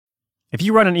If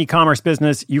you run an e-commerce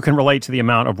business, you can relate to the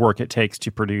amount of work it takes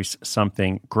to produce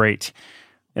something great.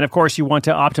 And of course, you want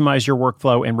to optimize your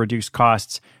workflow and reduce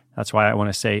costs. That's why I want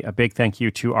to say a big thank you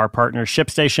to our partner,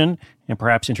 ShipStation, and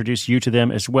perhaps introduce you to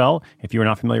them as well. If you are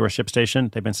not familiar with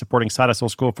ShipStation, they've been supporting Side Hustle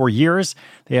School for years.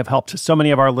 They have helped so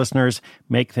many of our listeners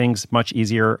make things much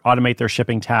easier, automate their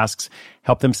shipping tasks,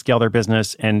 help them scale their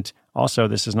business, and also,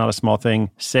 this is not a small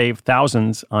thing, save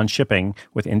thousands on shipping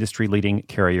with industry-leading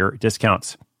carrier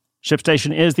discounts.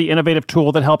 ShipStation is the innovative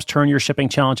tool that helps turn your shipping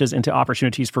challenges into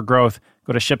opportunities for growth.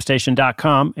 Go to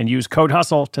ShipStation.com and use code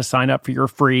HUSTLE to sign up for your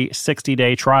free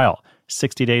 60-day trial.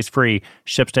 60 days free.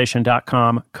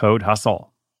 ShipStation.com, code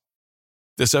HUSTLE.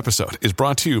 This episode is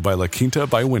brought to you by La Quinta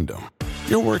by Wyndham.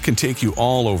 Your work can take you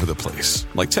all over the place,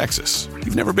 like Texas.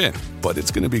 You've never been, but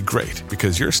it's going to be great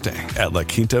because you're staying at La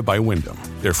Quinta by Wyndham.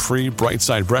 Their free Bright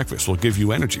Side breakfast will give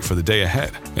you energy for the day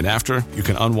ahead. And after, you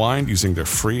can unwind using their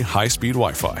free high-speed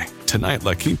Wi-Fi. Tonight,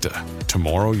 La Quinta.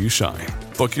 Tomorrow, you shine.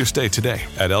 Book your stay today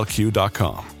at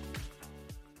LQ.com.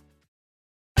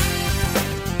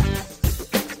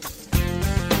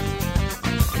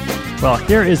 Well,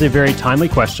 here is a very timely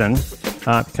question.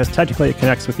 Because technically it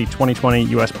connects with the 2020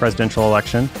 U.S. presidential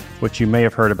election, which you may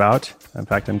have heard about. In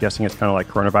fact, I'm guessing it's kind of like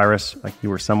coronavirus, like you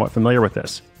were somewhat familiar with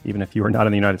this, even if you were not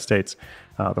in the United States.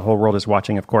 The whole world is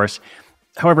watching, of course.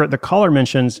 However, the caller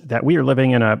mentions that we are living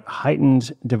in a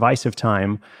heightened, divisive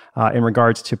time in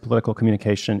regards to political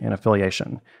communication and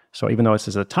affiliation. So even though this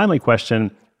is a timely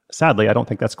question, sadly, I don't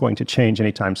think that's going to change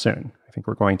anytime soon. I think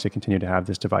we're going to continue to have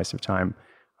this divisive time.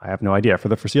 I have no idea, for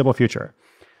the foreseeable future.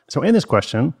 So in this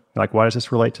question, like, why does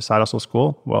this relate to Side Hustle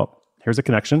School? Well, here's a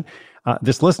connection.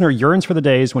 This listener yearns for the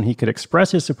days when he could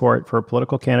express his support for a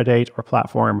political candidate or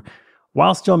platform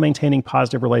while still maintaining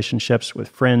positive relationships with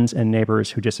friends and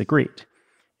neighbors who disagreed.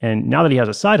 And now that he has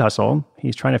a side hustle,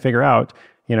 he's trying to figure out,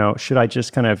 should I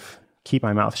just kind of keep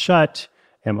my mouth shut?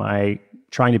 Am I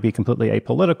trying to be completely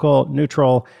apolitical,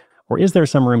 neutral? Or is there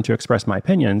some room to express my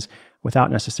opinions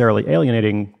without necessarily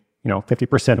alienating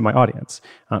 50% of my audience?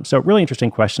 So really interesting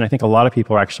question. I think a lot of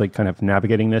people are actually kind of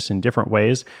navigating this in different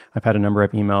ways. I've had a number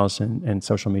of emails and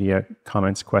social media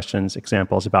comments, questions,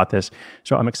 examples about this.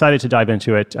 So I'm excited to dive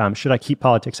into it. Should I keep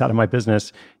politics out of my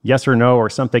business? Yes or no, or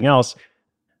something else?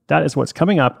 That is what's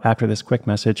coming up after this quick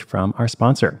message from our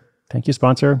sponsor. Thank you,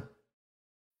 sponsor.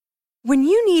 When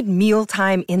you need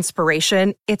mealtime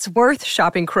inspiration, it's worth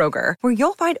shopping Kroger, where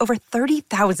you'll find over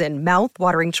 30,000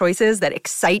 mouth-watering choices that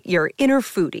excite your inner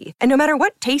foodie. And no matter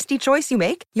what tasty choice you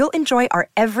make, you'll enjoy our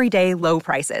everyday low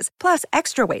prices, plus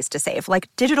extra ways to save,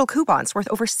 like digital coupons worth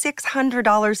over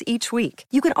 $600 each week.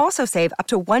 You can also save up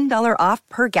to $1 off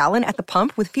per gallon at the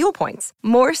pump with fuel points.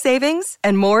 More savings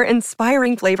and more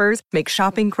inspiring flavors make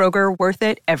shopping Kroger worth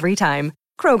it every time.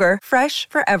 Kroger, fresh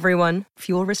for everyone.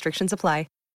 Fuel restrictions apply.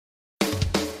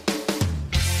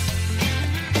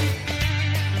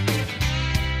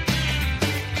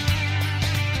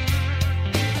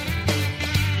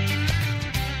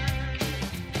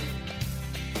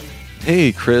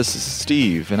 Hey, Chris, this is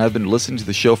Steve, and I've been listening to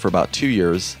the show for about 2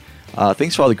 years.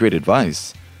 Thanks for all the great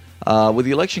advice. With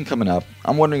the election coming up,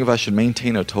 I'm wondering if I should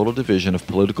maintain a total division of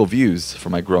political views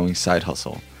for my growing side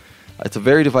hustle. It's a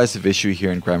very divisive issue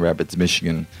here in Grand Rapids,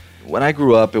 Michigan. When I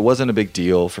grew up, it wasn't a big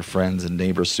deal for friends and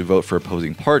neighbors to vote for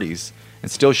opposing parties and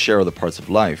still share other parts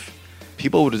of life.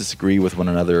 People would disagree with one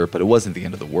another, but it wasn't the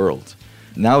end of the world.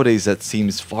 Nowadays, that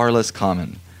seems far less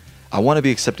common. I want to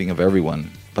be accepting of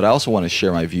everyone, but I also want to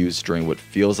share my views during what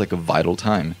feels like a vital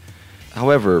time.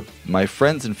 However, my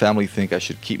friends and family think I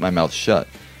should keep my mouth shut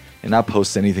and not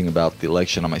post anything about the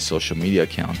election on my social media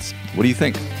accounts. What do you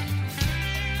think?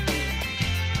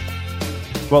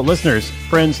 Well,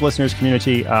 friends, listeners,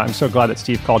 community, I'm so glad that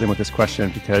Steve called in with this question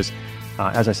because,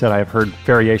 as I said, I have heard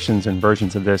variations and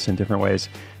versions of this in different ways,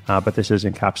 but this is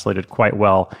encapsulated quite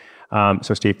well.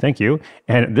 So, Steve, thank you.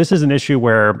 And this is an issue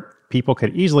where people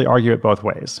could easily argue it both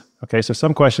ways. Okay, so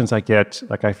some questions I get,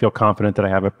 like I feel confident that I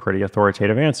have a pretty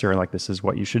authoritative answer, and like this is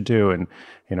what you should do, and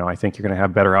I think you're going to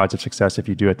have better odds of success if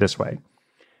you do it this way.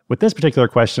 With this particular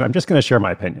question, I'm just going to share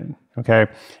my opinion, okay?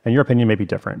 And your opinion may be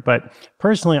different, but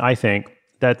personally, I think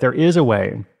that there is a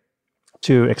way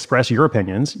to express your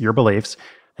opinions, your beliefs,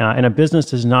 and a business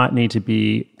does not need to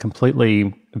be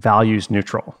completely values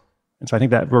neutral. And so I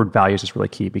think that word values is really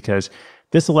key because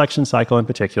this election cycle in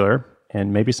particular,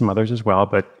 and maybe some others as well,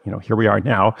 but here we are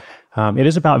now. It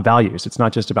is about values. It's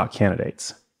not just about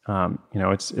candidates.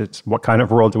 It's what kind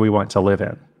of world do we want to live in?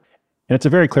 And it's a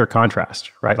very clear contrast,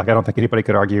 right? Like I don't think anybody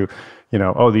could argue,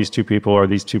 these two people or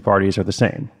these two parties are the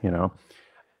same,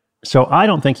 So I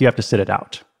don't think you have to sit it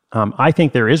out. I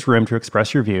think there is room to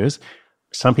express your views.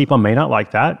 Some people may not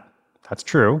like that. That's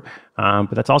true,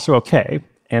 but that's also okay.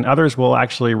 And others will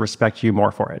actually respect you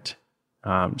more for it.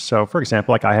 So, for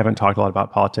example, like I haven't talked a lot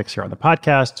about politics here on the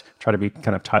podcast, try to be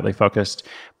kind of tightly focused.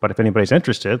 But if anybody's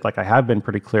interested, like I have been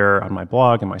pretty clear on my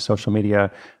blog and my social media,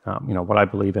 what I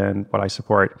believe in, what I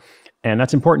support. And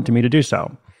that's important to me to do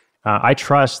so. I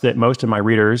trust that most of my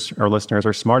readers or listeners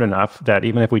are smart enough that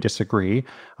even if we disagree,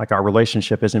 like our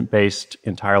relationship isn't based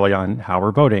entirely on how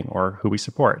we're voting or who we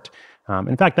support.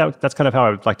 In fact, that's kind of how I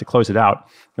would like to close it out.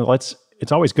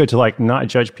 It's always good to like not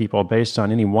judge people based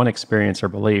on any one experience or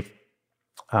belief.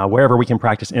 Wherever we can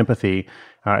practice empathy,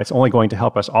 it's only going to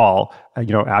help us all,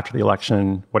 after the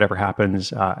election, whatever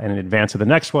happens, and in advance of the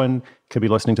next one. Could be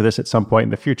listening to this at some point in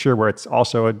the future where it's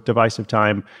also a divisive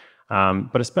time.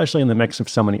 But especially in the mix of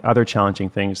so many other challenging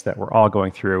things that we're all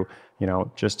going through,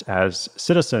 just as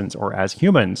citizens or as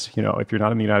humans, if you're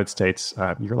not in the United States,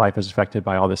 your life is affected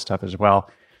by all this stuff as well.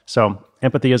 So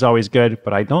empathy is always good,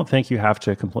 but I don't think you have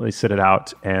to completely sit it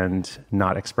out and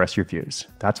not express your views.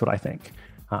 That's what I think.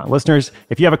 Listeners,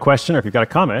 if you have a question or if you've got a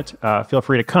comment, feel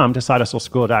free to come to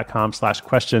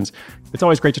sidehustleschool.com/questions. It's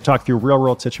always great to talk through real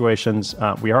world situations.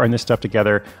 We are in this stuff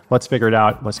together. Let's figure it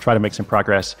out. Let's try to make some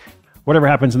progress. Whatever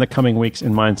happens in the coming weeks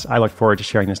and months, I look forward to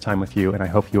sharing this time with you, and I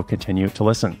hope you'll continue to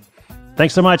listen.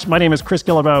 Thanks so much. My name is Chris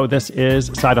Guillebeau. This is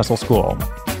Side Hustle School.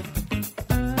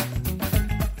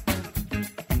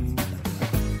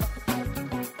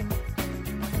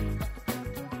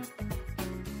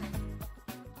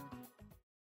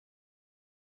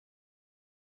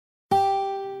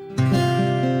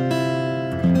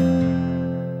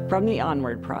 From the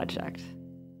Onward Project.